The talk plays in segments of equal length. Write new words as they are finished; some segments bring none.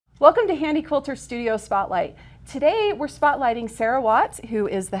Welcome to Handi Quilter Studio Spotlight. Today we're spotlighting Sarah Watts, who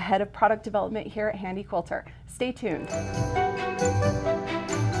is the head of product development here at Handi Quilter. Stay tuned.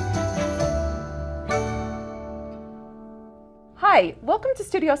 Hi, welcome to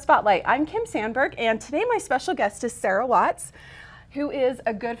Studio Spotlight. I'm Kim Sandberg, and today my special guest is Sarah Watts, who is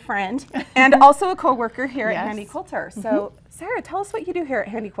a good friend and also a co-worker here at Handi Quilter. So Sarah, tell us what you do here at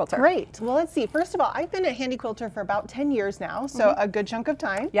Handi Quilter. Great. Well, let's see. First of all, I've been at Handi Quilter for about 10 years now, so a good chunk of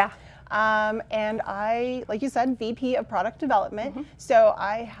time. Yeah. And I, like you said, VP of Product Development. So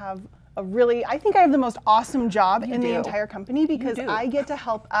I have I think I have the most awesome job in the entire company because I get to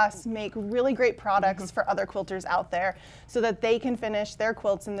help us make really great products for other quilters out there so that they can finish their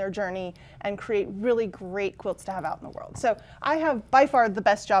quilts and their journey and create really great quilts to have out in the world. So I have by far the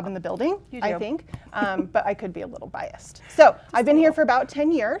best job in the building, I think, but I could be a little biased. So I've been here for about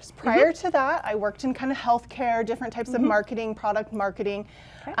 10 years. Prior to that, I worked in kind of healthcare, different types of marketing, product marketing,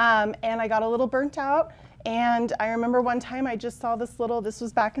 and I got a little burnt out. And I remember one time I just saw this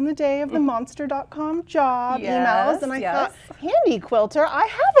was back in the day of the monster.com job emails, and I thought, Handi Quilter, I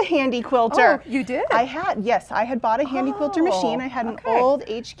have a Handi Quilter. Oh, you did? I had bought a Handi Quilter machine. I had an old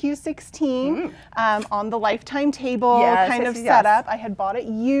HQ16 on the lifetime table kind of setup. I had bought it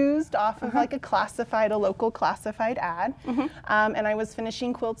used off of like a local classified ad, and I was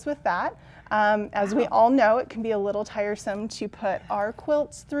finishing quilts with that. As we all know, it can be a little tiresome to put our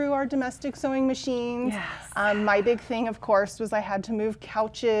quilts through our domestic sewing machines. My big thing, of course, was I had to move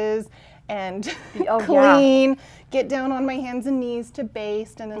couches and clean, get down on my hands and knees to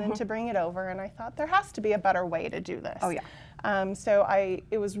baste and then to bring it over. And I thought there has to be a better way to do this. So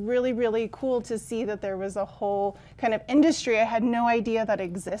it was really, really cool to see that there was a whole kind of industry I had no idea that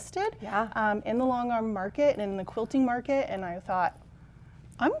existed in the Longarm market and in the quilting market. And I thought,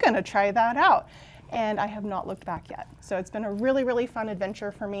 I'm going to try that out. And I have not looked back yet. So it's been a really, really fun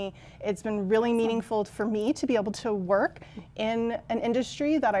adventure for me. It's been really meaningful for me to be able to work in an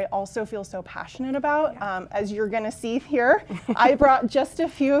industry that I also feel so passionate about. As you're going to see here, I brought just a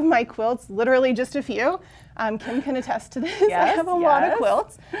few of my quilts, literally just a few. Kim can attest to this. I have a lot of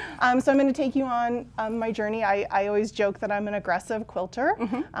quilts. So I'm going to take you on my journey. I always joke that I'm an aggressive quilter.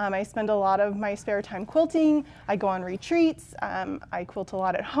 I spend a lot of my spare time quilting. I go on retreats. I quilt a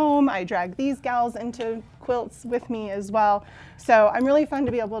lot at home. I drag these gals into quilts with me as well. So I'm really fun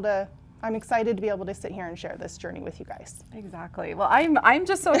to be able to I'm excited to be able to sit here and share this journey with you guys. Exactly. Well, I'm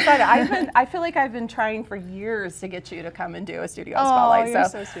just so excited. I feel like I've been trying for years to get you to come and do a studio spotlight. Oh, you're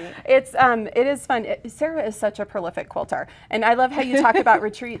so sweet. It is fun. Sarah is such a prolific quilter, and I love how you talk about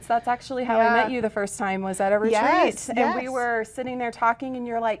retreats. That's actually how I met you the first time, was at a retreat, and we were sitting there talking, and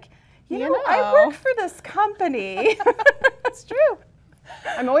you're like, you know, I work for this company. It's true.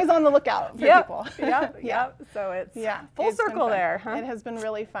 I'm always on the lookout for people. So it's full circle there, huh? It has been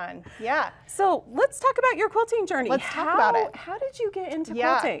really fun. So let's talk about your quilting journey. Let's talk about it. How did you get into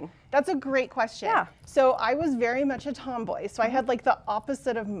quilting? That's a great question. So I was very much a tomboy. So I had like the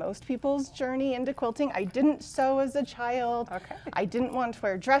opposite of most people's journey into quilting. I didn't sew as a child. I didn't want to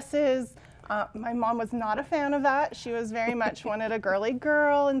wear dresses. My mom was not a fan of that. She was very much wanted a girly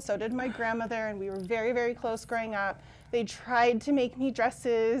girl, and so did my grandmother, and we were very, very close growing up. They tried to make me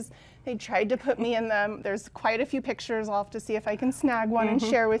dresses. They tried to put me in them. There's quite a few pictures. I'll have to see if I can snag one and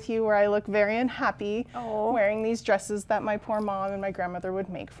share with you where I look very unhappy wearing these dresses that my poor mom and my grandmother would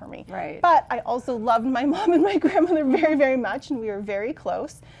make for me. But I also loved my mom and my grandmother very, very much, and we were very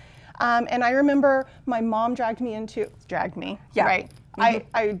close. And I remember my mom dragged me,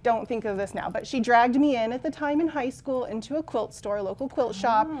 I don't think of this now, but she dragged me in at the time in high school into a quilt store, local quilt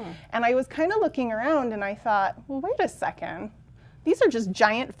shop, and I was kind of looking around and I thought, well, wait a second, these are just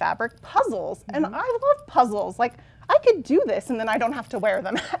giant fabric puzzles, and I love puzzles. Like, I could do this and then I don't have to wear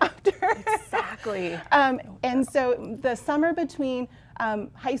them after. Exactly. And so the summer between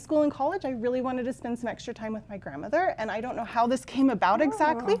high school and college, I really wanted to spend some extra time with my grandmother, and I don't know how this came about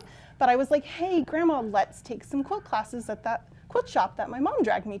exactly, but I was like, hey, Grandma, let's take some quilt classes at that quilt shop that my mom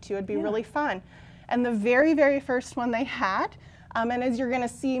dragged me to. It'd be really fun. And the very, very first one they had, and as you're going to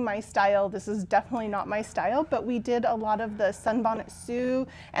see my style, this is definitely not my style, but we did a lot of the sunbonnet sew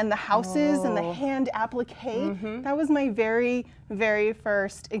and the houses and the hand applique. That was my very, very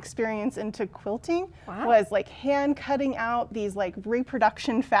first experience into quilting, was like hand cutting out these like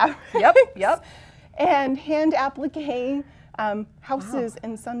reproduction fabrics. And hand appliquing houses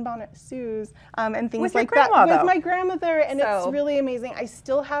and sunbonnet sews and things like that with my grandmother, and it's really amazing. I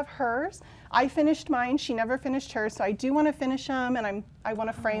still have hers. I finished mine. She never finished hers, so I do want to finish them, and I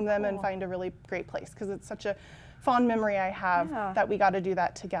want to frame them and find a really great place because it's such a fond memory I have that we got to do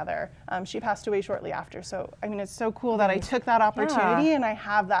that together. She passed away shortly after, so I mean, it's so cool that I took that opportunity and I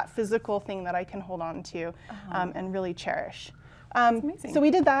have that physical thing that I can hold on to and really cherish. So we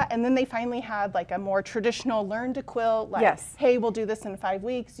did that, and then they finally had like a more traditional learn to quilt, like, hey, we'll do this in 5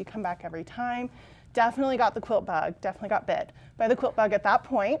 weeks, you come back every time. Definitely got the quilt bug, definitely got bit by the quilt bug at that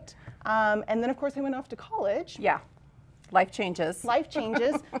point. And then of course I went off to college. Yeah. Life changes. Life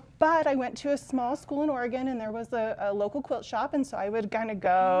changes, but I went to a small school in Oregon, and there was a local quilt shop, and so I would kind of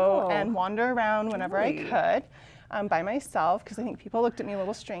go and wander around whenever I could by myself, because I think people looked at me a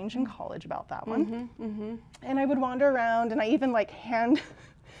little strange in college about that one. And I would wander around, and I even like hand,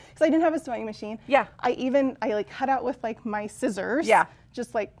 because I didn't have a sewing machine. Yeah. I like cut out with like my scissors. Yeah.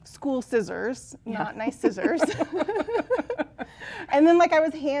 Just like school scissors, not nice scissors. And then like I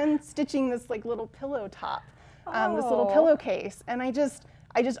was hand stitching this like little pillow top. This little pillowcase, and I just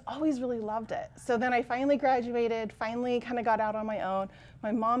always really loved it. So then I finally graduated, finally kind of got out on my own.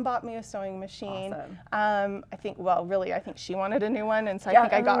 My mom bought me a sewing machine. Awesome. I think she wanted a new one, and so I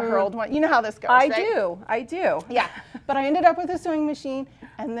think I got her old one. You know how this goes, right? I do. Yeah, but I ended up with a sewing machine,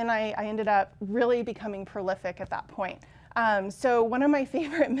 and then I ended up really becoming prolific at that point. So one of my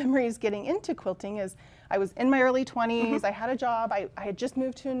favorite memories getting into quilting is I was in my early 20s, I had a job, I had just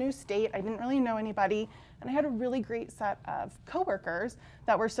moved to a new state, I didn't really know anybody, and I had a really great set of coworkers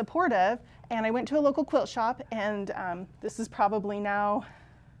that were supportive, and I went to a local quilt shop, and this is probably now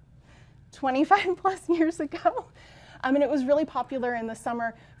 25 plus years ago. And it was really popular in the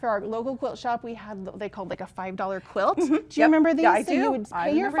summer for our local quilt shop. We had, they called like a $5 quilt. Do you remember these? Yeah, I so do. You would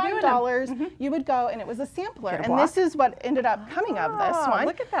pay your $5, you would go, and it was a sampler. And this is what ended up coming of this one.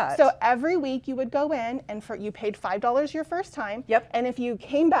 Look at that. So every week you would go in, and you paid $5 your first time. And if you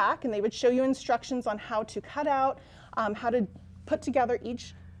came back, and they would show you instructions on how to cut out, how to put together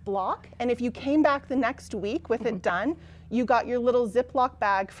each block. And if you came back the next week with it done, you got your little Ziploc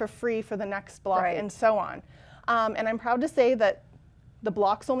bag for free for the next block, and so on. And I'm proud to say that the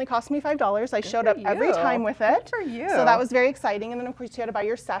blocks only cost me $5. I showed up every time with it. Good for you. So that was very exciting. And then of course you had to buy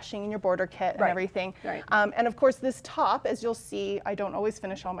your sashing and your border kit and everything. And of course this top, as you'll see, I don't always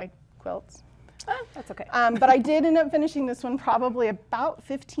finish all my quilts. That's okay. But I did end up finishing this one probably about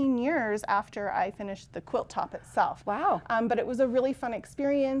 15 years after I finished the quilt top itself. Wow. But it was a really fun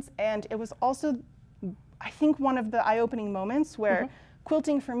experience, and it was also, I think, one of the eye-opening moments where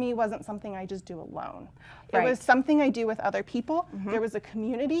quilting for me wasn't something I just do alone. It was something I do with other people. There was a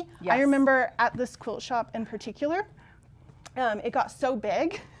community. I remember at this quilt shop in particular, it got so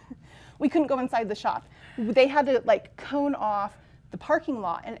big, we couldn't go inside the shop. They had to like cone off the parking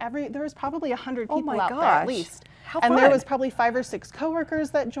lot, and there was probably 100 people out there at least. And there was probably 5 or 6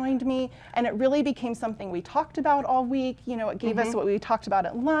 coworkers that joined me, and it really became something we talked about all week. You know, it gave us what we talked about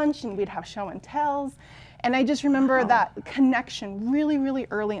at lunch, and we'd have show and tells. And I just remember that connection really, really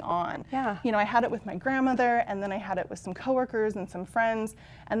early on. You know, I had it with my grandmother, and then I had it with some coworkers and some friends,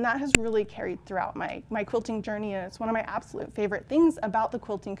 and that has really carried throughout my quilting journey, and it's one of my absolute favorite things about the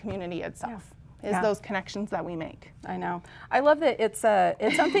quilting community itself. Is those connections that we make. I know. I love that it's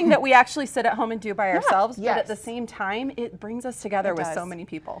something that we actually sit at home and do by ourselves, but at the same time, it brings us together with so many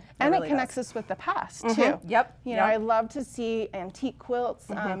people. And it connects us with the past too. You know, I love to see antique quilts,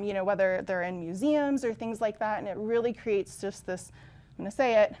 you know, whether they're in museums or things like that, and it really creates just this, I'm gonna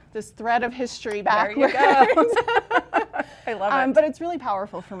say it, this thread of history backwards. There you go. I love it. But it's really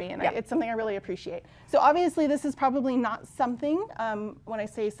powerful for me, and it's something I really appreciate. So obviously this is probably not something, when I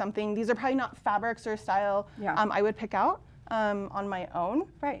say something, these are probably not fabrics or style I would pick out on my own.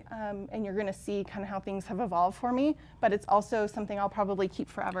 And you're gonna see kind of how things have evolved for me, but it's also something I'll probably keep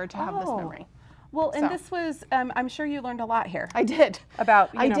forever to have this memory. Well, and this was, I'm sure you learned a lot here. I did. About,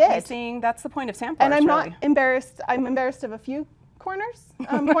 you know, piecing. That's the point of samplers, and I'm not embarrassed. I'm embarrassed of a few corners,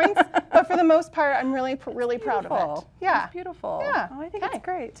 points, but for the most part, I'm really proud of it. Yeah. It's beautiful. Yeah. Oh, I think it's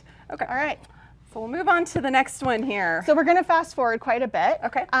great. Okay. All right. So we'll move on to the next one here. So we're going to fast forward quite a bit.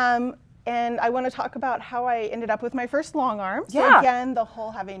 Okay. And I want to talk about how I ended up with my first long arm. So again, the whole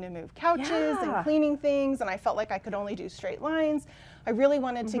having to move couches and cleaning things, and I felt like I could only do straight lines. I really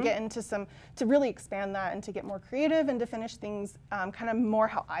wanted to get into to really expand that and to get more creative and to finish things kind of more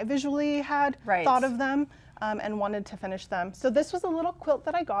how I visually had thought of them. And wanted to finish them. So this was a little quilt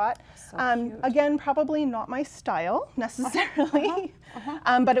that I got. Again, probably not my style necessarily,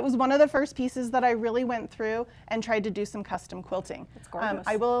 but it was one of the first pieces that I really went through and tried to do some custom quilting. It's gorgeous.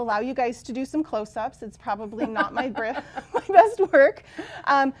 I will allow you guys to do some close-ups. It's probably not my best work,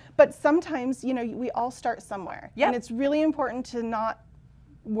 but sometimes, you know, we all start somewhere. And it's really important to not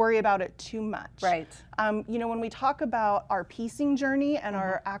worry about it too much. Right. You know, when we talk about our piecing journey and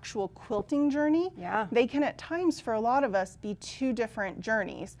our actual quilting journey, they can at times for a lot of us be two different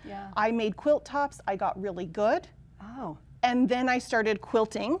journeys. I made quilt tops, I got really good. And then I started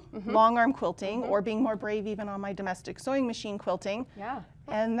quilting, long arm quilting, or being more brave even on my domestic sewing machine quilting.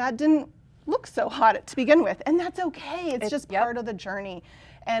 And that didn't look so hot to begin with. And that's okay, it's just part of the journey.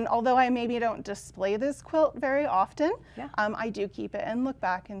 And although I maybe don't display this quilt very often, I do keep it and look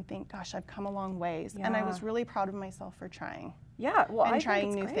back and think, gosh, I've come a long ways. And I was really proud of myself for trying. Well, and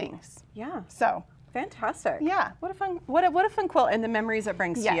trying new things. So fantastic. What a fun quilt, and the memories it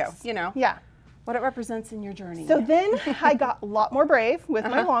brings to you. You know. What it represents in your journey. So then I got a lot more brave with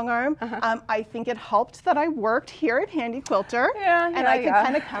my long arm. I think it helped that I worked here at Handi Quilter. And I could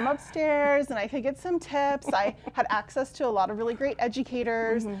kind of come upstairs and I could get some tips. I had access to a lot of really great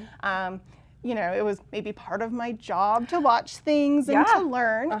educators. You know, it was maybe part of my job to watch things and to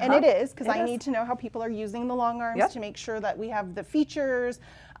learn. And it is, because I need to know how people are using the long arms to make sure that we have the features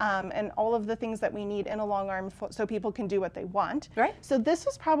and all of the things that we need in a long arm so people can do what they want. So this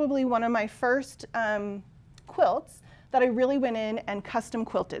was probably one of my first quilts that I really went in and custom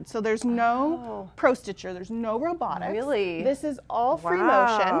quilted. So there's no pro stitcher, there's no robotics. This is all free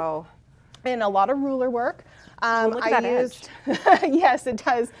motion and a lot of ruler work. Look at that edge. Yes, it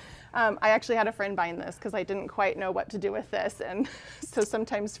does. I actually had a friend buying this because I didn't quite know what to do with this, and so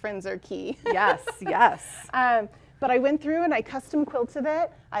sometimes friends are key. But I went through and I custom quilted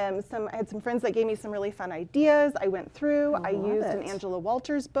it. I had some friends that gave me some really fun ideas. I went through, I used an Angela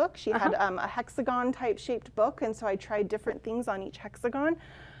Walters book. She had a hexagon type shaped book, and so I tried different things on each hexagon,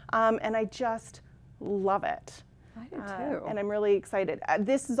 and I just love it. I do too. And I'm really excited.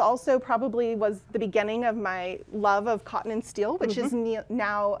 This is also probably was the beginning of my love of cotton and steel, which is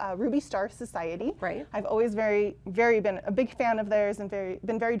now Ruby Star Society. I've always been a big fan of theirs and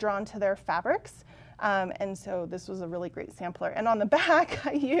been very drawn to their fabrics. And so this was a really great sampler. And on the back,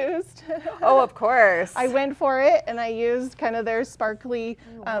 I used... of course. I went for it, and I used kind of their sparkly,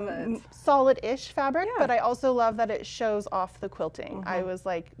 solid-ish fabric, but I also love that it shows off the quilting. I was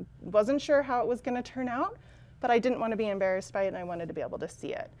like, wasn't sure how it was going to turn out, but I didn't want to be embarrassed by it, and I wanted to be able to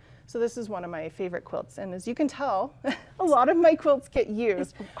see it. So this is one of my favorite quilts, and as you can tell, a lot of my quilts get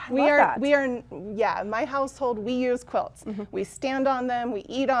used. My household, we use quilts. We stand on them, we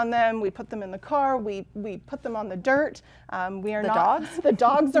eat on them, we put them in the car, we put them on the dirt. The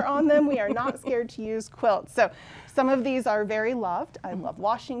dogs are on them. We are not scared to use quilts. So some of these are very loved. I love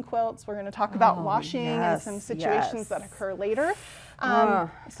washing quilts. We're going to talk about washing and some situations that occur later.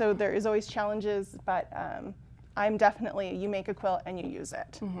 So there is always challenges, but I'm definitely, you make a quilt and you use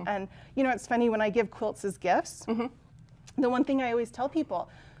it. And you know, it's funny, when I give quilts as gifts, the one thing I always tell people,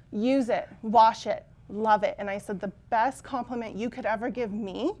 use it, wash it, love it. And I said, the best compliment you could ever give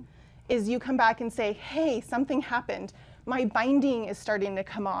me is you come back and say, hey, something happened. My binding is starting to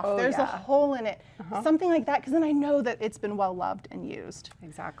come off. There's a hole in it. Something like that, because then I know that it's been well loved and used.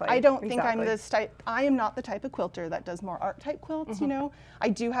 I don't think I'm this type, I am not the type of quilter that does more art type quilts, you know. I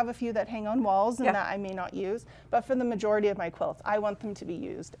do have a few that hang on walls and that I may not use, but for the majority of my quilts, I want them to be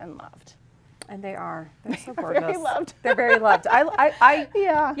used and loved. And they are. They're so gorgeous. Very loved. They're very loved.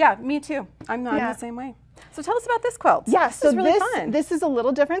 Yeah, me too. I'm the same way. So tell us about this quilt. So is really fun. This is a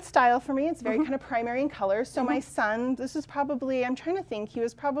little different style for me. It's very kind of primary in color. So my son, this is probably, I'm trying to think, he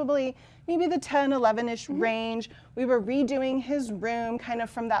was probably maybe the 10, 11-ish range. We were redoing his room kind of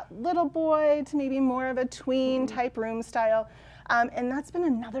from that little boy to maybe more of a tween type room style. And that's been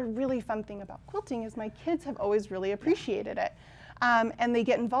another really fun thing about quilting, is my kids have always really appreciated it. And they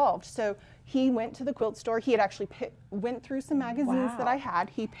get involved. So he went to the quilt store. He had actually went through some magazines that I had.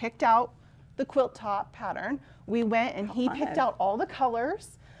 He picked out the quilt top pattern. We went and he picked out all the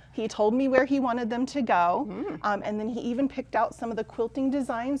colors. He told me where he wanted them to go. And then he even picked out some of the quilting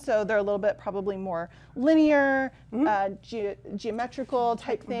designs. So they're a little bit probably more linear, geometrical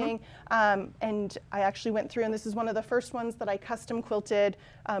type thing. And I actually went through, and this is one of the first ones that I custom quilted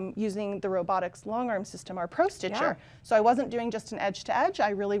using the robotics long arm system, our Pro Stitcher. So I wasn't doing just an edge to edge. I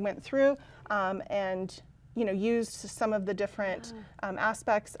really went through and used some of the different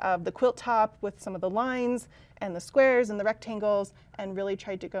aspects of the quilt top with some of the lines and the squares and the rectangles, and really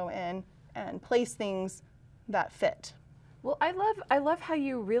tried to go in and place things that fit. Well, I love how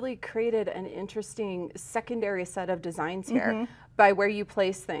you really created an interesting secondary set of designs here by where you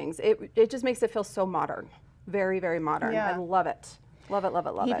place things. It just makes it feel so modern, very, very modern. I love it. Love it, love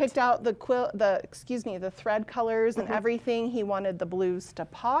it, love it. He picked out the thread colors and everything. He wanted the blues to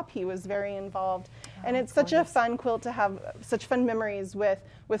pop. He was very involved. And it's such a fun quilt to have such fun memories with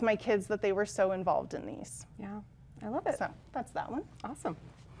my kids, that they were so involved in these. I love it. So that's that one. Awesome.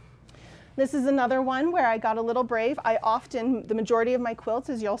 This is another one where I got a little brave. The majority of my quilts,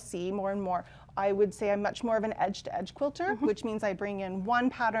 as you'll see more and more, I would say I'm much more of an edge-to-edge quilter, which means I bring in one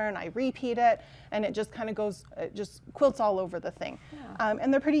pattern, I repeat it, and it just kind of goes, it just quilts all over the thing. Yeah.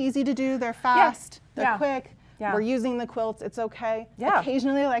 And they're pretty easy to do. They're fast, they're quick. Yeah. We're using the quilts, it's okay. Yeah.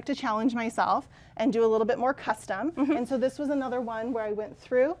 Occasionally I like to challenge myself and do a little bit more custom. And so this was another one where I went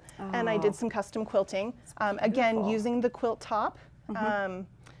through and I did some custom quilting. Again, using the quilt top, the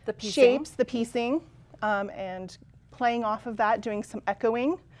shapes, the piecing, and playing off of that, doing some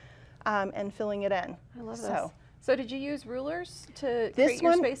echoing. And filling it in. I love this. So did you use rulers to create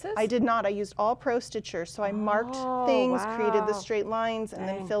your spaces? I did not. I used all Pro Stitchers. So I marked things, created the straight lines, and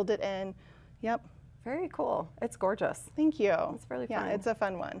then filled it in. Yep. Very cool. It's gorgeous. Thank you. It's really fun. Yeah, it's a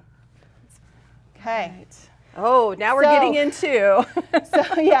fun one. Okay. Right. Oh, now we're getting into.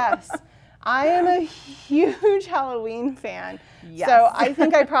 So yes, I am a huge Halloween fan. Yes. So I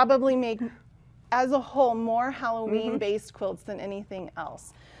think I probably make, as a whole, more Halloween-based quilts than anything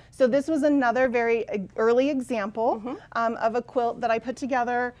else. So this was another very early example of a quilt that I put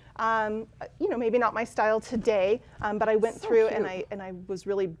together. You know, maybe not my style today, but I went through and I was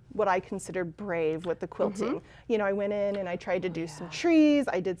really what I considered brave with the quilting. You know, I went in and I tried to do some trees.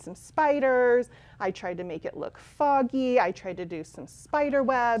 I did some spiders. I tried to make it look foggy. I tried to do some spider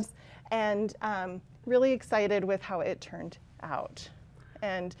webs, and really excited with how it turned out.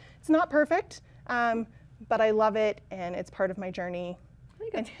 And it's not perfect, but I love it, and it's part of my journey.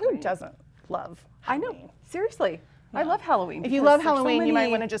 And who doesn't love Halloween? I know, seriously. Yeah. I love Halloween. If you love Halloween, you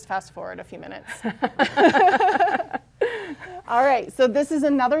might want to just fast forward a few minutes. All right, so this is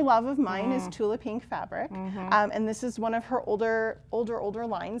another love of mine, is Tula Pink fabric. And this is one of her older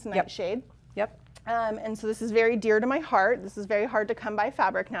lines, Nightshade. Yep. And so this is very dear to my heart. This is very hard to come by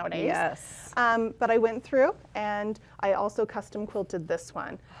fabric nowadays. Yes. But I went through and I also custom quilted this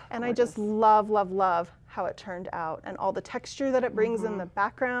one. And I just love, love, love how it turned out, and all the texture that it brings in the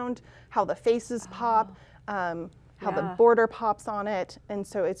background, how the faces pop, how the border pops on it. And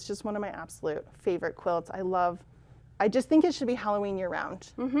so it's just one of my absolute favorite quilts. I just think it should be Halloween year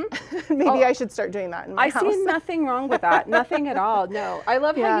round. Maybe I should start doing that in my house. I see nothing wrong with that, nothing at all. No, I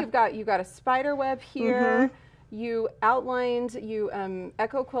love how you got a spider web here. You outlined, you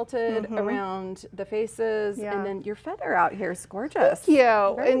echo quilted around the faces, and then your feather out here is gorgeous. Thank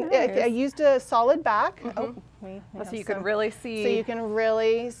you. Nice. I used a solid back. So you can really see. So you can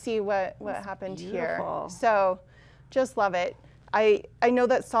really see what happened here. So just love it. I know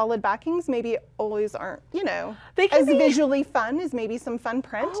that solid backings maybe always aren't, you know, as visually fun as maybe some fun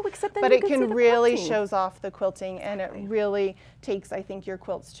print, but it can really shows off the quilting, and it really takes, I think, your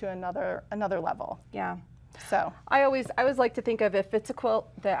quilts to another level. Yeah. So I always like to think of, if it's a quilt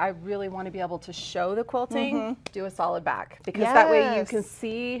that I really want to be able to show the quilting, do a solid back, because that way you can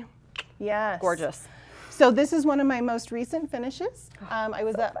see. Gorgeous. So this is one of my most recent finishes.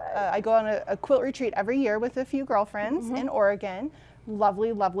 I go on a quilt retreat every year with a few girlfriends in Oregon.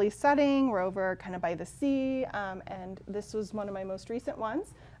 Lovely, lovely setting. We're over kind of by the sea, and this was one of my most recent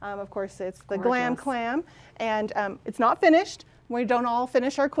ones. Of course, it's the Glam Clam, and it's not finished. We don't all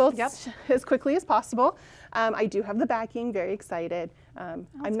finish our quilts as quickly as possible. I do have the backing, very excited. I'm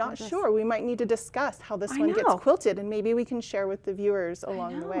not sure, we might need to discuss how this one gets quilted, and maybe we can share with the viewers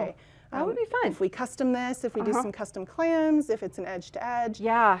along the way. That would be fun. If we custom this, if we do some custom clams, if it's an edge to edge,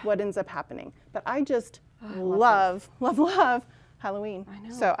 what ends up happening. But I just love, love, love Halloween. I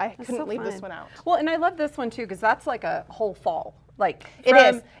know. So I couldn't leave this one out. Well, and I love this one too, because that's like a whole fall. Like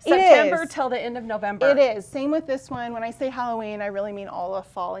from September till the end of November. It is. Same with this one. When I say Halloween, I really mean all of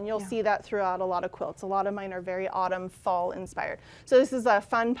fall, and you'll see that throughout a lot of quilts. A lot of mine are very autumn, fall inspired. So this is a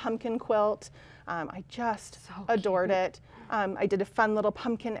fun pumpkin quilt. I just adored it. I did a fun little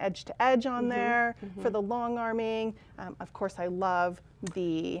pumpkin edge to edge on there for the long arming. Of course, I love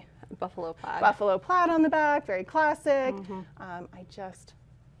the buffalo plaid on the back, very classic. I just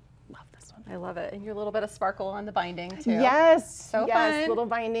love this one. I love it. And your little bit of sparkle on the binding too. Yes, so fun. Little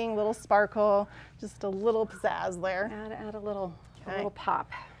binding, little sparkle, just a little pizzazz there. Add a little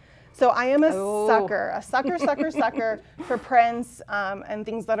pop. So I am a sucker for prints and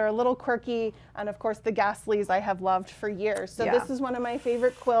things that are a little quirky. And of course the Ghastlies I have loved for years. So this is one of my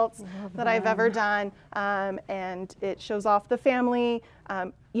favorite quilts that I've ever done. And it shows off the family.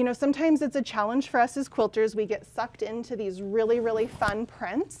 You know, sometimes it's a challenge for us as quilters. We get sucked into these really, really fun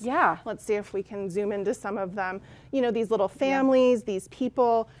prints. Yeah. Let's see if we can zoom into some of them. You know, these little families, these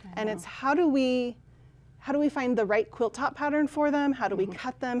people, and it's how do we find the right quilt top pattern for them? How do we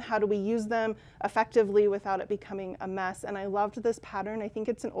cut them? How do we use them effectively without it becoming a mess? And I loved this pattern. I think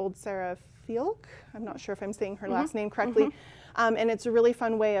it's an old Seraph Thielk. I'm not sure if I'm saying her last name correctly. And it's a really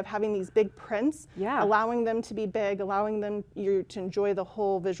fun way of having these big prints, allowing them to be big, allowing them to enjoy the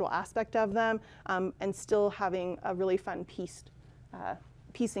whole visual aspect of them, and still having a really fun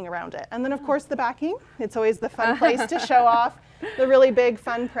piecing around it. And then of course the backing. It's always the fun place to show off the really big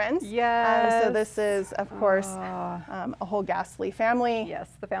fun prints. Yes. So this is of course a whole Ghastly family. Yes,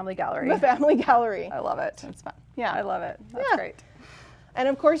 the family gallery. The family gallery. I love it. It's fun. Yeah. I love it. That's great. And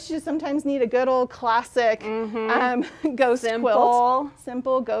of course, you sometimes need a good old classic ghost quilt.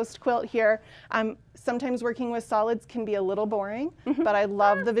 Simple ghost quilt here. Sometimes working with solids can be a little boring, but I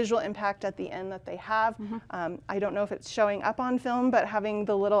love the visual impact at the end that they have. I don't know if it's showing up on film, but having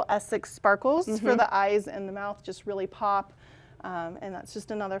the little Essex sparkles for the eyes and the mouth just really pop. And that's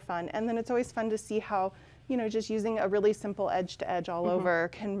just another fun. And then it's always fun to see how, you know, just using a really simple edge to edge all over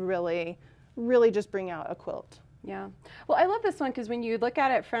can really, really just bring out a quilt. Yeah. Well, I love this one because when you look at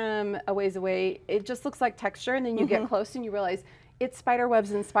it from a ways away, it just looks like texture, and then you get close and you realize it's spider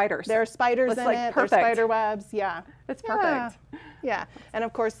webs and spiders. There are spiders in it. There's spider webs. Yeah. It's perfect. Yeah. And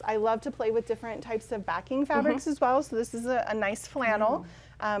of course, I love to play with different types of backing fabrics as well. So this is a nice flannel.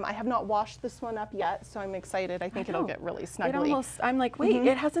 I have not washed this one up yet, so I'm excited. I think it'll get really snuggly. I'm like, wait,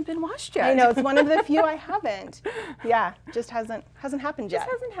 it hasn't been washed yet. I know, it's one of the few I haven't. Yeah, just hasn't happened yet.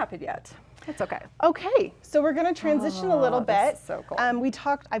 Just hasn't happened yet. It's okay. Okay, so we're going to transition a little bit. So cool.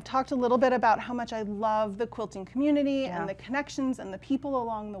 I've talked a little bit about how much I love the quilting community and the connections and the people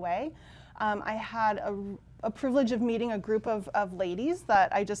along the way. I had a privilege of meeting a group of ladies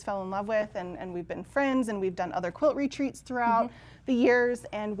that I just fell in love with, and we've been friends, and we've done other quilt retreats throughout the years,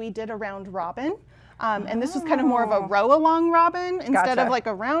 and we did a round robin. And this was kind of more of a row along robin instead of like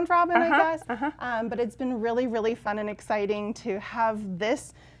a round robin, I guess. But it's been really, really fun and exciting to have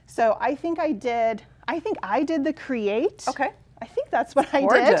this. So I think I did the create. Okay. I think that's what I did.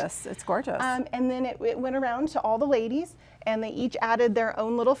 Gorgeous. It's gorgeous. And then it went around to all the ladies, and they each added their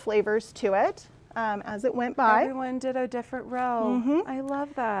own little flavors to it as it went by. Everyone did a different row. I love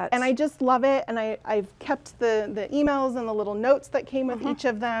that. And I just love it. And I've kept the emails and the little notes that came with each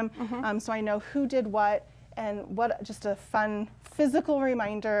of them, so I know who did what, and what just a fun physical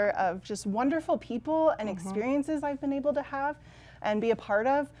reminder of just wonderful people and experiences I've been able to have and be a part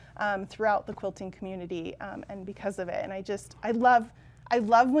of throughout the quilting community, and because of it. And I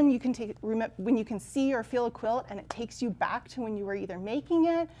love when you can see or feel a quilt and it takes you back to when you were either making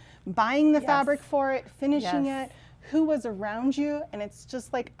it, buying the fabric for it, finishing it, who was around you, and it's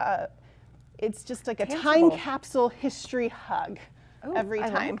just like a time capsule history hug. Ooh, every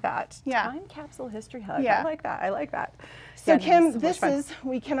time. I like that. Yeah. Time capsule history hug. Yeah. I like that. I like that. So Kim,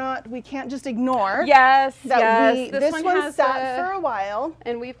 we can't just ignore. Yes. This one sat for a while,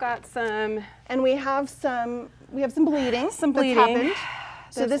 and we've got some. And we have some bleeding. Some bleeding. That's happened.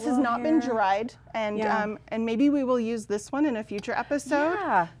 So this has not been dried, and maybe we will use this one in a future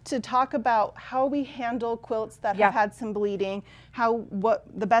episode to talk about how we handle quilts that have had some bleeding, what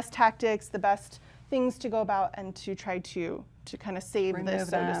the best tactics, the best things to go about, and to try to kind of save this,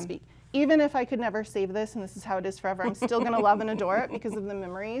 so to speak. Even if I could never save this, and this is how it is forever, I'm still going to love and adore it because of the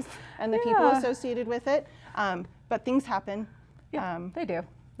memories and the people associated with it. But things happen. Yeah, they do.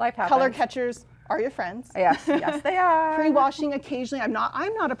 Life happens. Color catchers are your friends. Yes, yes, they are. Pre-washing occasionally. I'm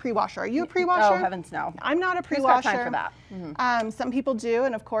not a pre-washer. Are you a pre-washer? Oh, heavens no. I'm not a pre-washer. Who's got time for that? Some people do,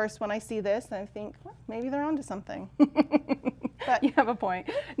 and of course, when I see this, I think, well, maybe they're onto something. But you have a point.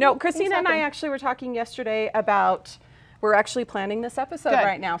 No, Christina and I actually were talking yesterday about. We're actually planning this episode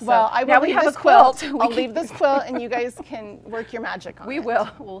right now. So well, I will now we have a quilt. I'll leave this quilt, and you guys can work your magic on it. We will.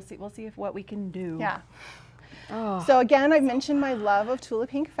 We'll see what we can do. Yeah. Oh. So again, I've mentioned my love of Tula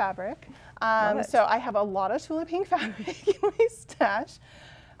Pink fabric. So I have a lot of Tula Pink fabric in my stash.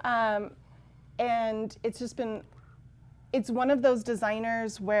 And it's just been, it's one of those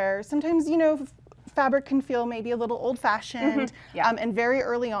designers where sometimes, you know, fabric can feel maybe a little old-fashioned. And very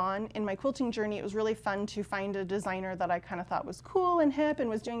early on in my quilting journey, it was really fun to find a designer that I kind of thought was cool and hip and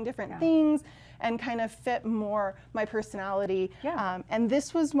was doing different things and kind of fit more my personality. And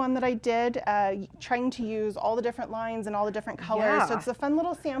this was one that I did, trying to use all the different lines and all the different colors. So it's a fun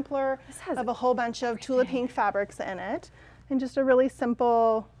little sampler of a whole bunch of Tula Pink fabrics in it, and just a really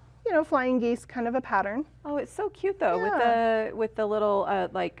simple, you know, flying geese kind of a pattern. Oh, it's so cute though, with the little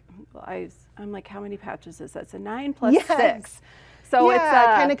like eyes. I'm like, how many patches is that? It's a 9 plus 6. So it's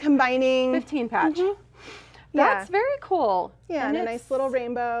kind of combining 15 patch. That's very cool. Yeah, and a nice little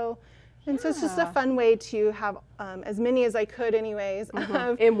rainbow. And so it's just a fun way to have as many as I could anyways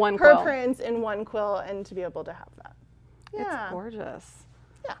of in one her quilt. prints in one quilt, and to be able to have that. It's gorgeous.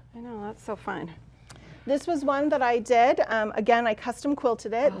 Yeah. I know, that's so fun. This was one that I did. Again, I custom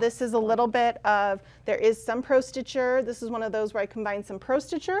quilted it. This is a little bit of, there is some pro stitcher. This is one of those where I combined some pro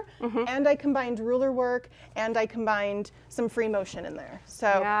stitcher and I combined ruler work and I combined some free motion in there.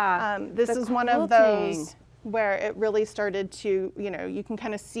 So this is one of those where it really started to, you can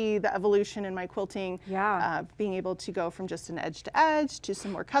kind of see the evolution in my quilting, being able to go from just an edge to edge to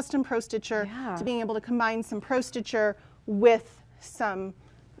some more custom pro stitcher to being able to combine some pro stitcher with some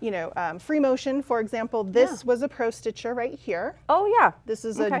free motion. For example, this was a pro stitcher right here. Oh yeah. This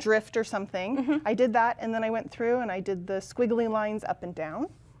is a drift or something. I did that and then I went through and I did the squiggly lines up and down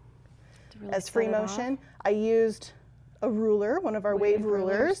really as free motion. I used a ruler, one of our wave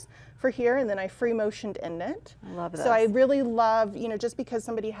rulers for here, and then I free motioned in it. I love this. So I really love, just because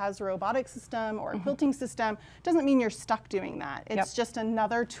somebody has a robotic system or a quilting system, doesn't mean you're stuck doing that. It's just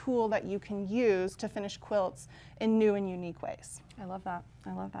another tool that you can use to finish quilts in new and unique ways. I love that.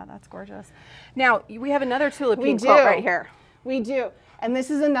 I love that. That's gorgeous. Now, we have another tuliping quilt right here. We do. And this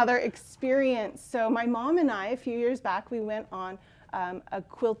is another experience. So my mom and I, a few years back, we went on a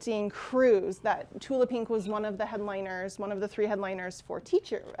quilting cruise. That Tula Pink was one of the headliners, one of the 3 headliners for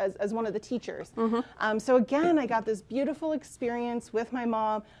teacher, as one of the teachers. So again, I got this beautiful experience with my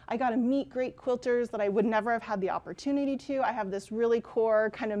mom. I got to meet great quilters that I would never have had the opportunity to. I have this really core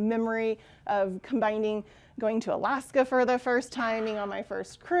kind of memory of going to Alaska for the first time, being on my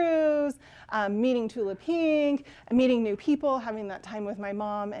first cruise, meeting Tula Pink, meeting new people, having that time with my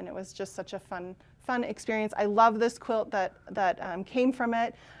mom, and it was just such a fun experience. I love this quilt that came from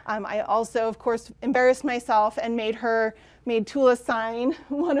it. I also, of course, embarrassed myself and made Tula sign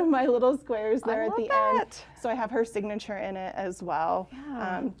one of my little squares there at the end. So I have her signature in it as well.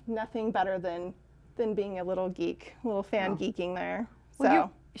 Nothing better than being a little geek, a little fan geeking there.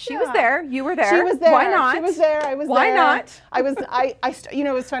 Well, she was there. You were there. She was there. Why not? She was there. I was there. Why not?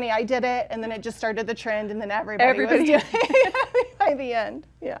 It was funny. I did it, and then it just started the trend, and then everybody was doing it by the end.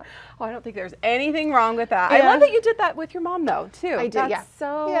 Yeah. Oh, I don't think there's anything wrong with that. I love that you did that with your mom, though, too. I did. That's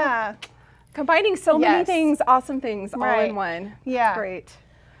so combining so many things, awesome things, all in one. Yeah. That's great.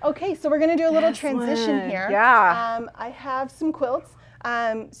 Okay, so we're going to do a little transition here. Yeah. I have some quilts.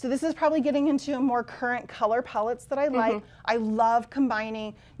 So this is probably getting into more current color palettes that I like. I love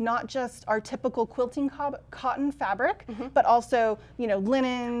combining not just our typical quilting cotton fabric, but also,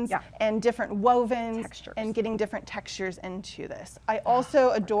 linens and different wovens and getting different textures into this. I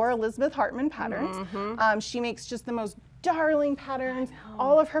also adore Elizabeth Hartman patterns. She makes just the most darling patterns.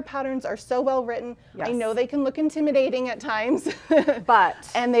 All of her patterns are so well written. I know they can look intimidating at times,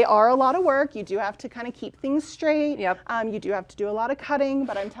 and they are a lot of work. You do have to kind of keep things straight. You do have to do a lot of cutting,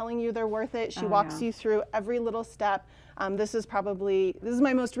 but I'm telling you, they're worth it. She walks you through every little step. This is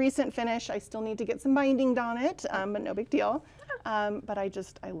my most recent finish. I still need to get some binding on it, but no big deal. But I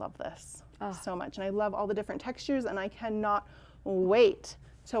love this so much, and I love all the different textures, and I cannot wait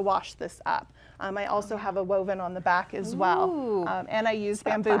to wash this up. I also have a woven on the back as well, and I use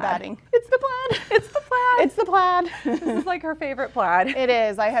bamboo batting. It's the plaid. It's the plaid. It's the plaid. This is like her favorite plaid. It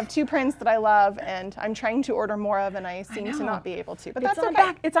is. I have 2 prints that I love, and I'm trying to order more of, and I seem to not be able to. But that's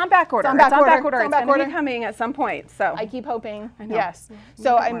okay. It's on back order. It's on back order. It's going to be coming at some point. So I keep hoping. Yes.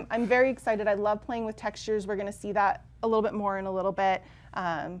 So I'm very excited. I love playing with textures. We're going to see that a little bit more in a little bit.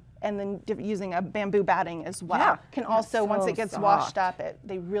 And then using a bamboo batting as well can also, once it gets washed up,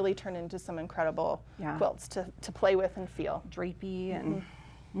 they really turn into some incredible quilts to play with and feel. Drapey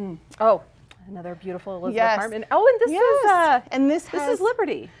and oh, another beautiful Elizabeth Hartman. Oh, and this is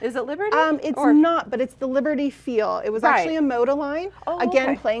Liberty. Is it Liberty? It's not, but it's the Liberty feel. It was actually a Moda line.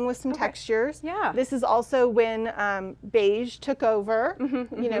 Again, playing with some textures. This is also when beige took over.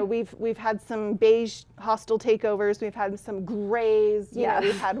 We've had some beige hostile takeovers. We've had some grays.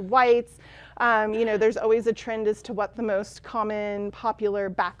 We've had whites. There's always a trend as to what the most common popular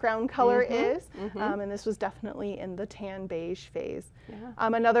background color is. And this was definitely in the tan beige phase.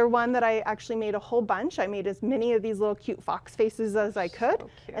 Another one that I actually made a whole bunch. I made as many of these little cute fox faces as I could.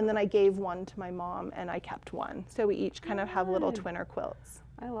 And then I gave one to my mom and I kept one. So we each kind of have little twinner quilts.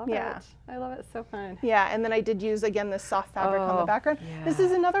 I love it. I love it. So fun. Yeah, and then I did use, again, this soft fabric on the background. This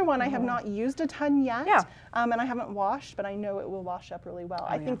is another one I have not used a ton yet, and I haven't washed, but I know it will wash up really well.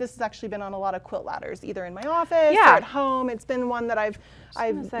 I think this has actually been on a lot of quilt ladders, either in my office or at home. It's been one that I've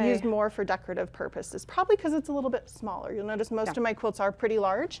used more for decorative purposes, probably because it's a little bit smaller. You'll notice most of my quilts are pretty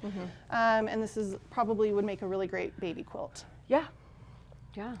large, and this is probably would make a really great baby quilt.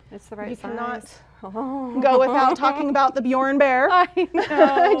 Yeah, it's the right you size. Cannot go without talking about the Bjorn Bear. I know.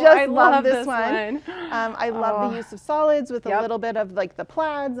 I just love this one. I love the use of solids with a little bit of like the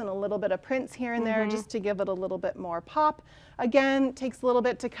plaids and a little bit of prints here and there just to give it a little bit more pop. Again, it takes a little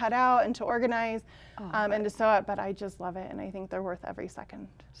bit to cut out and to organize and to sew it, but I just love it, and I think they're worth every second.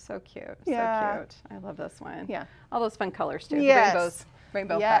 So cute. Yeah. So cute. I love this one. Yeah. All those fun colors too. Yes. The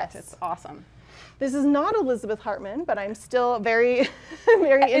rainbow effect. It's awesome. This is not Elizabeth Hartman, but I'm still very,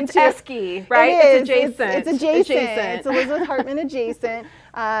 very into it. It's esky, right? It's adjacent. It's adjacent. It's Elizabeth Hartman adjacent.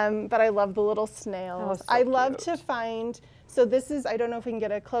 But I love the little snails. So I love cute. to find. So this is, I don't know if we can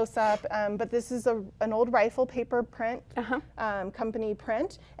get a close up, but this is an old rifle paper print, company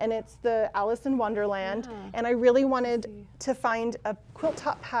print, and it's the Alice in Wonderland. And I really wanted to find a quilt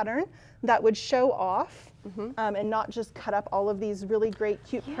top pattern that would show off and not just cut up all of these really great,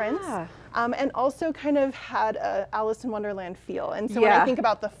 cute prints. And also kind of had a Alice in Wonderland feel. And so when I think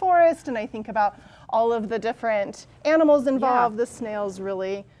about the forest and I think about all of the different animals involved, the snails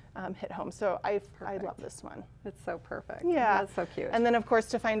really hit home. So I love this one. It's so perfect. Yeah. That's so cute. And then of course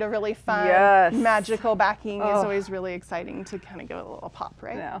to find a really fun, magical backing is always really exciting to kind of give it a little pop,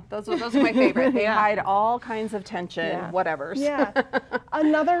 right? Yeah, those are my favorite. They hide all kinds of tension, whatevers. Yeah.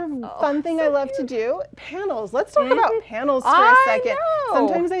 Another fun thing I love to do, panels. Let's talk about panels for a second.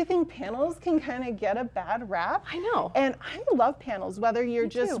 Sometimes I think panels can kind of get a bad rap. I know. And I love panels, whether you're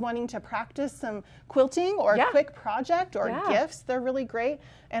just wanting to practice some quilting or a quick project or gifts, they're really great.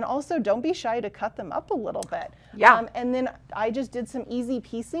 And also don't be shy to cut them up a little bit. Yeah. And then I just did some easy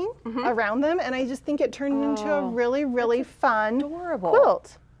piecing around them, and I just think it turned into a really, really fun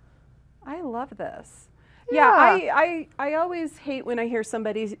quilt. I love this. Yeah, I always hate when I hear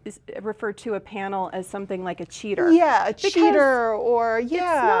somebody refer to a panel as something like a cheater. Yeah, a cheater or It's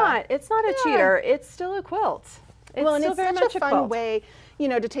not a cheater. It's still a quilt. It's well, and still it's very such much a fun way, you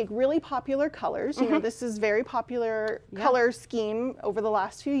know, to take really popular colors. You know, this is very popular color scheme over the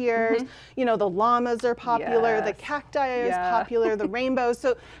last few years. You know, the llamas are popular, the cacti is popular, the rainbows.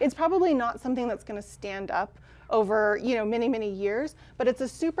 So it's probably not something that's going to stand up over, you know, many, many years, but it's a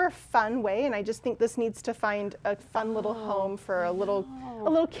super fun way, and I just think this needs to find a fun little home for a little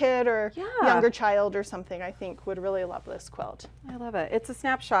kid or younger child or something. I think would really love this quilt. I love it. It's a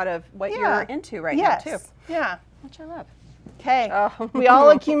snapshot of what you're into right now too. Yeah. Which I love. Okay, we all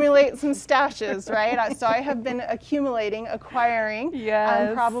accumulate some stashes, right? So I have been acquiring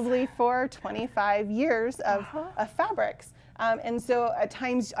probably for 25 years of fabrics. And so at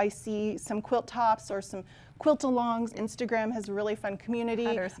times I see some quilt tops or some quilt-alongs. Instagram has a really fun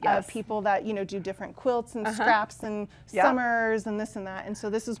community of people that, you know, do different quilts and scraps and summers and this and that. And so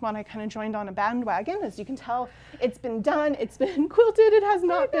this is one I kind of joined on a bandwagon. As you can tell, it's been done, it's been quilted, it has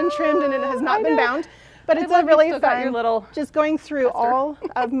not been trimmed, and it has not been bound. But it's a really fun, just going through all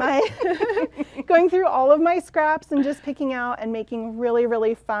of my, all of my scraps and just picking out and making really,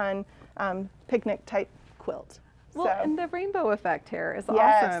 really fun picnic type quilt. Well, and the rainbow effect here is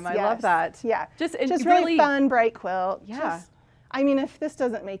awesome. I love that. Yeah, just really, really fun, bright quilt. Yeah. I mean, if this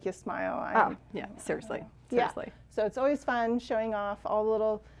doesn't make you smile, seriously. So it's always fun showing off all the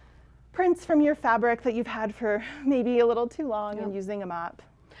little prints from your fabric that you've had for maybe a little too long and using them up.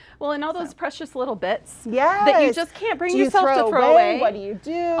 Well, and all those precious little bits that you just can't bring yourself to throw away. What do you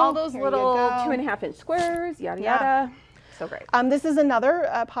do? All those little 2.5-inch squares, yada yada. So great. This is another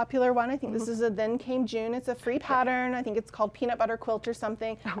popular one. I think this is a Then Came June. It's a free pattern. I think it's called Peanut Butter Quilt or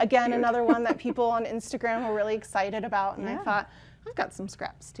something. Again, another one that people on Instagram were really excited about. And I thought, I've got some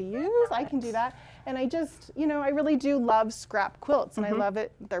scraps to use. I can do that. And I just, you know, I really do love scrap quilts. And I love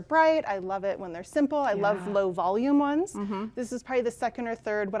it. They're bright. I love it when they're simple. I love low volume ones. This is probably the second or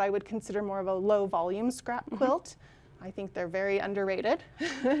third, what I would consider more of a low volume scrap quilt. I think they're very underrated.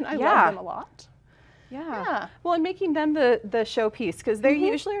 And I love them a lot. Yeah. Well, and making them the showpiece, because they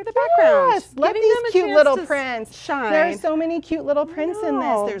usually are the background. Yes, let these cute little prints shine. There are so many cute little prints in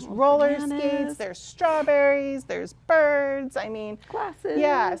this. There's roller skates, there's strawberries, there's birds. I mean, glasses.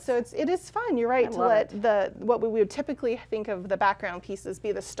 Yeah, so it is fun. You're right to let what we would typically think of the background pieces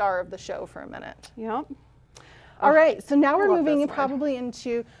be the star of the show for a minute. Yep. All right, so now we're moving probably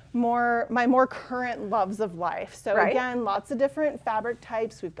into my more current loves of life. So again, lots of different fabric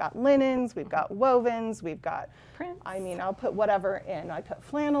types. We've got linens, we've got wovens, we've got prints. I mean, I'll put whatever in. I put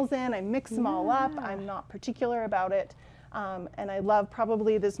flannels in, I mix them all up. I'm not particular about it. And I love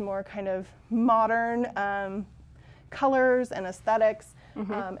probably this more kind of modern colors and aesthetics.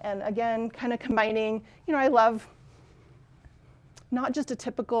 And again, kind of combining, you know, I love not just a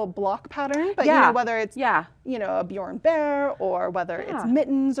typical block pattern, but you know, whether it's you know, a Bjorn bear or whether it's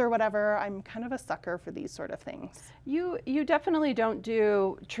mittens or whatever, I'm kind of a sucker for these sort of things. You definitely don't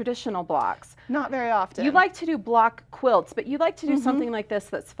do traditional blocks. Not very often. You like to do block quilts, but you like to do something like this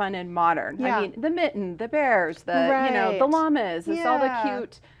that's fun and modern. I mean, the mitten, the bears, the you know, the llamas, it's all the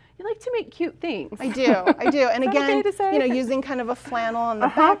cute. You like to make cute things. I do. And again, you know, using kind of a flannel on the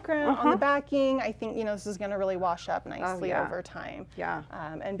background, on the backing, I think, you know, this is going to really wash up nicely over time.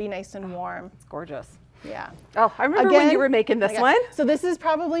 And be nice and warm. It's gorgeous. Yeah. Oh, I remember when you were making this one. So this is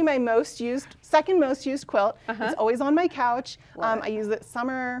probably my second most used quilt. It's always on my couch. I use it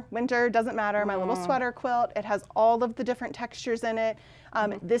summer, winter, doesn't matter. My little sweater quilt. It has all of the different textures in it.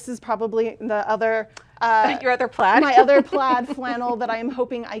 This is probably the other your other plaid? My other plaid flannel that I'm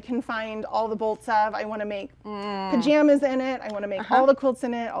hoping I can find all the bolts of. I want to make pajamas in it. I want to make all the quilts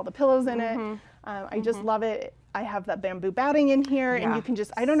in it, all the pillows in it. I just love it. I have that bamboo batting in here, and you can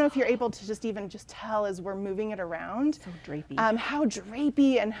just, I don't know if you're able to just even tell as we're moving it around. So drapey. How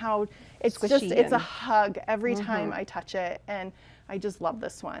drapey and how it's squishy, just, it's a hug every time I touch it, and I just love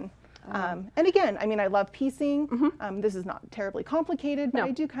this one. And again, I mean, I love piecing. This is not terribly complicated, but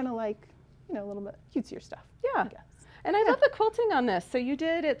I do kind of like, you know, a little bit cutesier stuff. Yeah. And I love the quilting on this. So you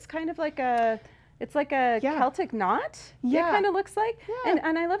did, it's kind of like a, it's like a Celtic knot. It kind of looks like.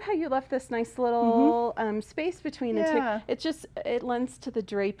 And I love how you left this nice little space between the two. It just, it lends to the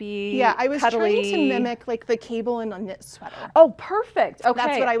drapey, I was trying to mimic like the cable in a knit sweater. Oh, perfect. Okay.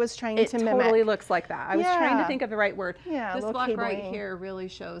 That's what I was trying to mimic. It totally looks like that. I was trying to think of the right word. Yeah, this block right here really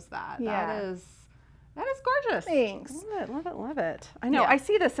shows that. That is gorgeous. Thanks. Love it, love it, love it. I know, I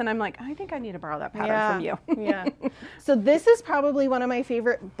see this and I'm like, I think I need to borrow that pattern from you. So this is probably one of my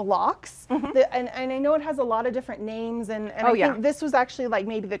favorite blocks. And I know it has a lot of different names, and I think this was actually like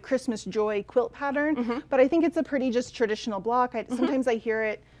maybe the Christmas Joy quilt pattern, but I think it's a pretty just traditional block. Sometimes I hear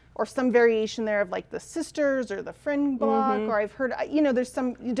it, or some variation there of like the sisters or the friend block, or I've heard, you know, there's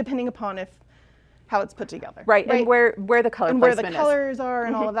some, depending upon how it's put together. Right, and where the color and where the colors are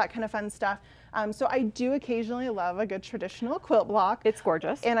and all of that kind of fun stuff. So I do occasionally love a good traditional quilt block. It's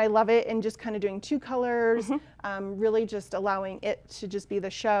gorgeous. And I love it in just kind of doing two colors, really just allowing it to just be the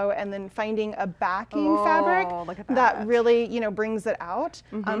show, and then finding a backing fabric that really, you know, brings it out.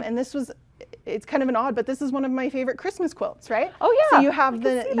 And this was, it's kind of an odd, but this is one of my favorite Christmas quilts, right? Oh yeah. So you have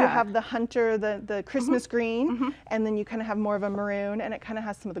the hunter, the Christmas green, and then you kind of have more of a maroon, and it kind of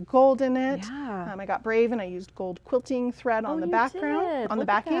has some of the gold in it. I got brave and I used gold quilting thread on the background, on the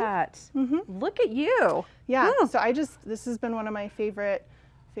backing. Look at you. Yeah. So this has been one of my favorite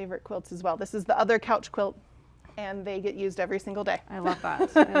quilts as well. This is the other couch quilt, and they get used every single day. I love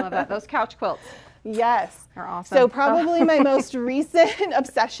that. I love that. Those couch quilts. Yes. They're awesome. So probably my most recent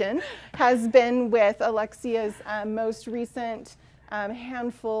obsession has been with Alexia's most recent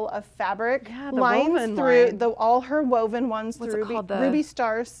handful of fabric lines through all her woven ones. What's through Ruby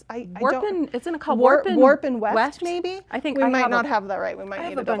Stars. Isn't it called Warp and Weft maybe? I think we might not have that right. We might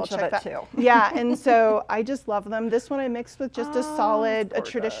need to double check that too. Yeah, and so I just love them. This one I mixed with just a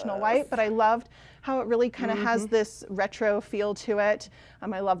traditional white, but I loved how it really kind of has this retro feel to it.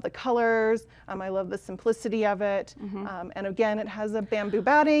 I love the colors. I love the simplicity of it. And again, it has a bamboo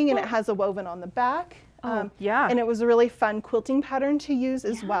batting and it has a woven on the back. And it was a really fun quilting pattern to use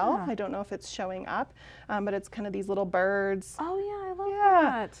as well. I don't know if it's showing up, but it's kind of these little birds. Oh yeah, I love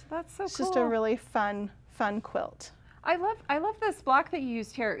that. That's so cool. It's just a really fun quilt. I love this block that you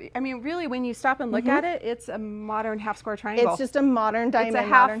used here. I mean, really, when you stop and look at it, it's a modern half square triangle. It's just a modern diamond,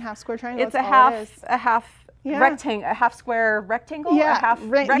 modern half square triangle. It's a half rectangle, a half square rectangle, a half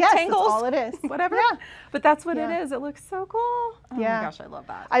rectangles. Yes, that's all it is. Whatever. But that's what it is. It looks so cool. Oh my gosh, I love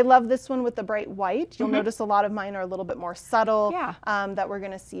that. I love this one with the bright white. You'll notice a lot of mine are a little bit more subtle that we're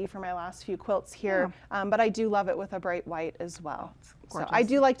going to see for my last few quilts here. But I do love it with a bright white as well. So I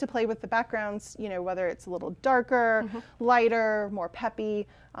do like to play with the backgrounds, you know, whether it's a little darker, lighter, more peppy.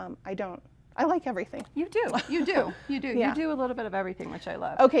 I like everything. You do. You do. You do a little bit of everything, which I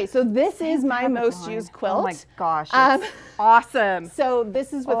love. Okay, so this is my most used quilt. Oh my gosh, it's awesome. So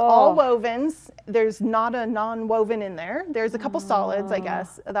this is with all wovens. There's not a non-woven in there. There's a couple solids, I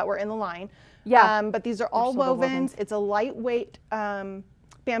guess, that were in the line. But these are all wovens. It's a lightweight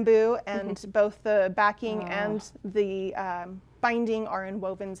bamboo, and both the backing and the binding are in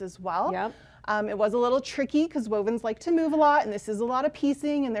wovens as well. It was a little tricky because wovens like to move a lot, and this is a lot of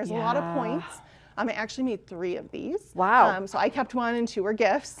piecing, and there's a lot of points. I actually made 3 of these. Wow. So I kept 1 and 2 were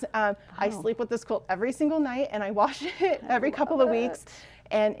gifts. I sleep with this quilt every single night, and I wash it every couple of weeks,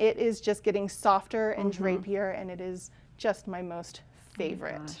 and it is just getting softer and drapier, and it is just my most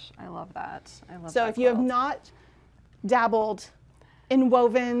favorite. Oh my gosh, I love that. I love that. So if you have not dabbled in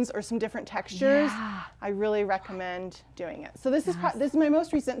wovens or some different textures, I really recommend doing it. So this is my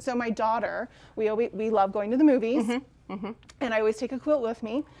most recent. So my daughter, we love going to the movies, and I always take a quilt with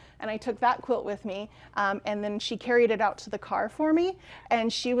me. And I took that quilt with me, and then she carried it out to the car for me,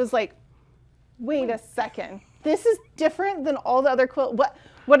 and she was like, "Wait a second, this is different than all the other quilt.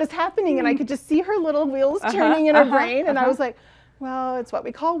 What is happening?" And I could just see her little wheels turning in her brain, and I was like, "Well, it's what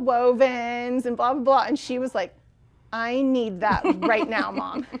we call wovens and blah blah blah." And she was like, "I need that right now,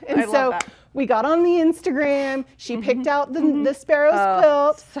 Mom." And so we got on the Instagram. She picked out the Sparrow's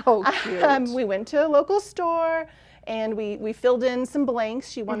quilt. So cute. We went to a local store. And we filled in some blanks.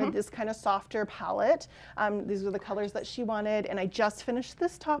 She wanted this kind of softer palette. These were the colors that she wanted. And I just finished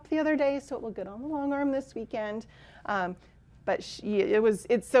this top the other day, so it will get on the long arm this weekend. But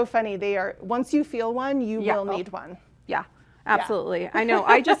it's so funny. They are, once you feel one, you will need one. Yeah, absolutely. I know.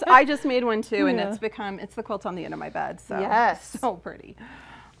 I just made one too, and it's the quilt on the end of my bed. So so pretty.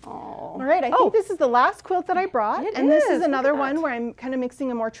 Oh. All right, I think this is the last quilt that I brought. This is another one where I'm kind of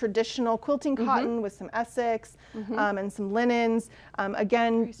mixing a more traditional quilting cotton with some Essex and some linens.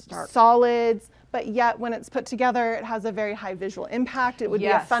 Again, solids, but yet when it's put together, it has a very high visual impact. It would be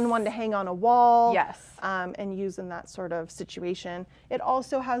a fun one to hang on a wall and use in that sort of situation. It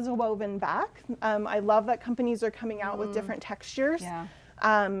also has a woven back. I love that companies are coming out with different textures.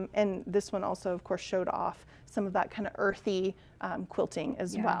 And this one also, of course, showed off some of that kind of earthy quilting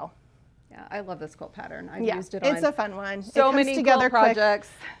as well. Yeah, I love this quilt pattern. I've used it on it's a fun one. So many quilt projects.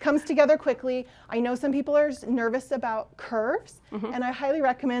 Comes together quickly. I know some people are nervous about curves, and I highly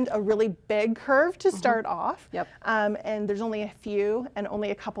recommend a really big curve to start off. And there's only a few, and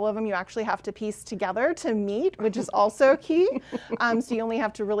only a couple of them you actually have to piece together to meet, which is also key. So you only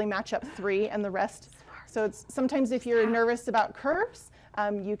have to really match up 3, and the rest. So it's sometimes if you're nervous about curves,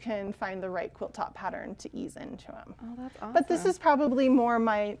 you can find the right quilt top pattern to ease into them. Oh, that's awesome. But this is probably more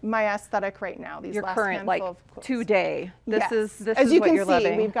my aesthetic right now. These your last current, like, of quilts. today. This is as you what can you're see,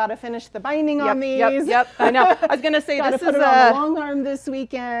 loving. we've got to finish the binding on these. I know. I was gonna say this is put it on the long arm this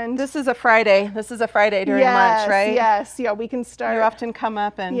weekend. This is a Friday. This is a Friday during lunch, right? Yes. Yeah, we can start. You often come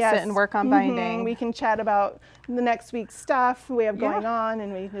up and sit and work on binding. We can chat about the next week's stuff we have going on,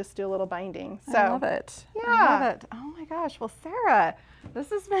 and we just do a little binding. So I love it. I love it. Oh my gosh. Well, Sarah, this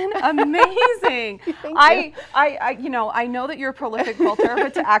has been amazing. Thank you know, I know that you're a prolific quilter,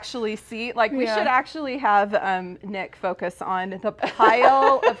 but to actually see, like, we should actually have Nick focus on the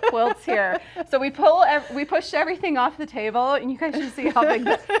pile of quilts here. So we pushed everything off the table, and you guys should see how big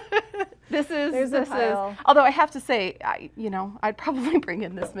this is. Although I have to say, I'd probably bring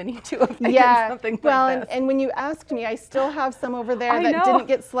in this many too if I did something like this. And when you asked me, I still have some over there that didn't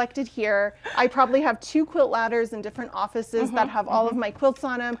get selected here. I probably have 2 quilt ladders in different offices that have all of my quilts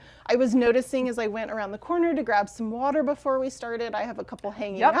on them. I was noticing as I went around the corner to grab some water before we started, I have a couple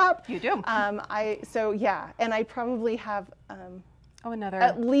hanging up. You do. And I probably have another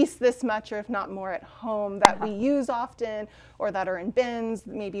at least this much, or if not more, at home that we use often, or that are in bins.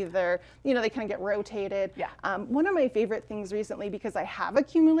 Maybe they're, they kind of get rotated. One of my favorite things recently, because I have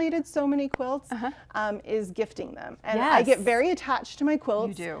accumulated so many quilts, is gifting them. And I get very attached to my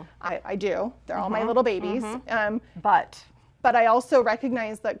quilts. You do. I do. They're all my little babies. But I also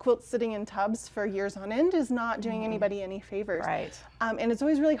recognize that quilts sitting in tubs for years on end is not doing anybody any favors. Right. And it's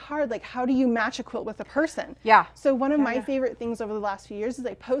always really hard, like, how do you match a quilt with a person? So one of my favorite things over the last few years is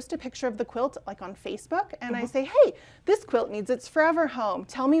I post a picture of the quilt, like, on Facebook, and I say, hey, this quilt needs its forever home.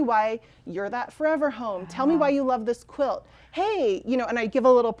 Tell me why you're that forever home. Tell me why you love this quilt. Hey, and I give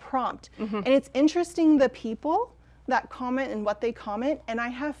a little prompt. And it's interesting the people that comment and what they comment, and I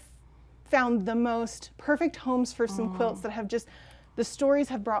have found the most perfect homes for some quilts that have the stories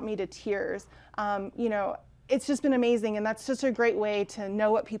have brought me to tears. It's just been amazing, and that's just a great way to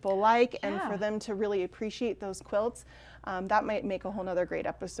know what people like and for them to really appreciate those quilts. That might make a whole nother great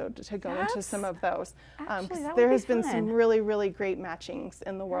episode to go into some of those. There has been some really, really great matchings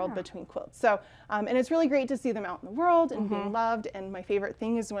in the world between quilts. So, and it's really great to see them out in the world and being loved. And my favorite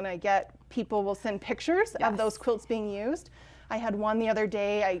thing is when I get people will send pictures of those quilts being used. I had one the other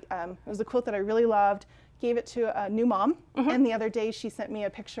day, it was a quilt that I really loved, gave it to a new mom, and the other day she sent me a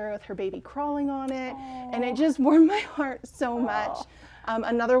picture with her baby crawling on it, and it just warmed my heart so much.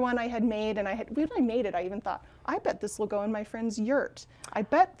 Another one I had made, and when I made it, I even thought, I bet this will go in my friend's yurt. I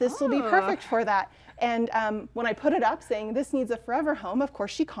bet this will be perfect for that. And when I put it up saying, this needs a forever home, of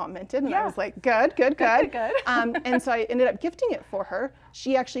course she commented, and I was like, good. And so I ended up gifting it for her.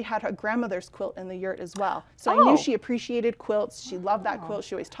 She actually had her grandmother's quilt in the yurt as well. So I knew she appreciated quilts. She loved that quilt.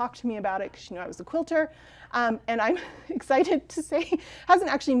 She always talked to me about it because she knew I was a quilter. And I'm excited to say, hasn't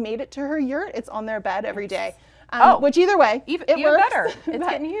actually made it to her yurt. It's on their bed every day. which either way, even it works, better. It's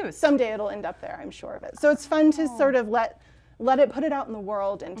getting used. Someday it'll end up there, I'm sure of it. So it's fun to sort of let it put it out in the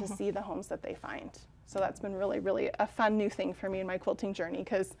world and to see the homes that they find. So that's been really, really a fun new thing for me in my quilting journey,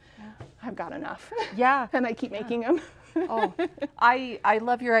 because I've got enough. Yeah. And I keep making them. Oh, I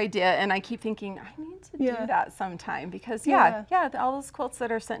love your idea, and I keep thinking I need to do that sometime, because all those quilts that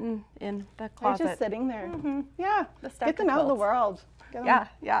are sitting in the closet. They're just sitting there. Yeah. Get them quilts. out in the world. Yeah,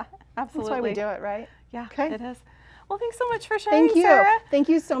 absolutely. That's why we do it, right? Yeah, okay. It is. Well, thanks so much for sharing, Thank you. Sarah. Thank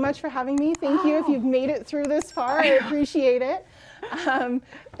you so much for having me. Thank you if you've made it through this far. I appreciate it.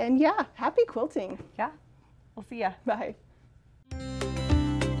 And yeah, happy quilting. Yeah. We'll see ya. Bye.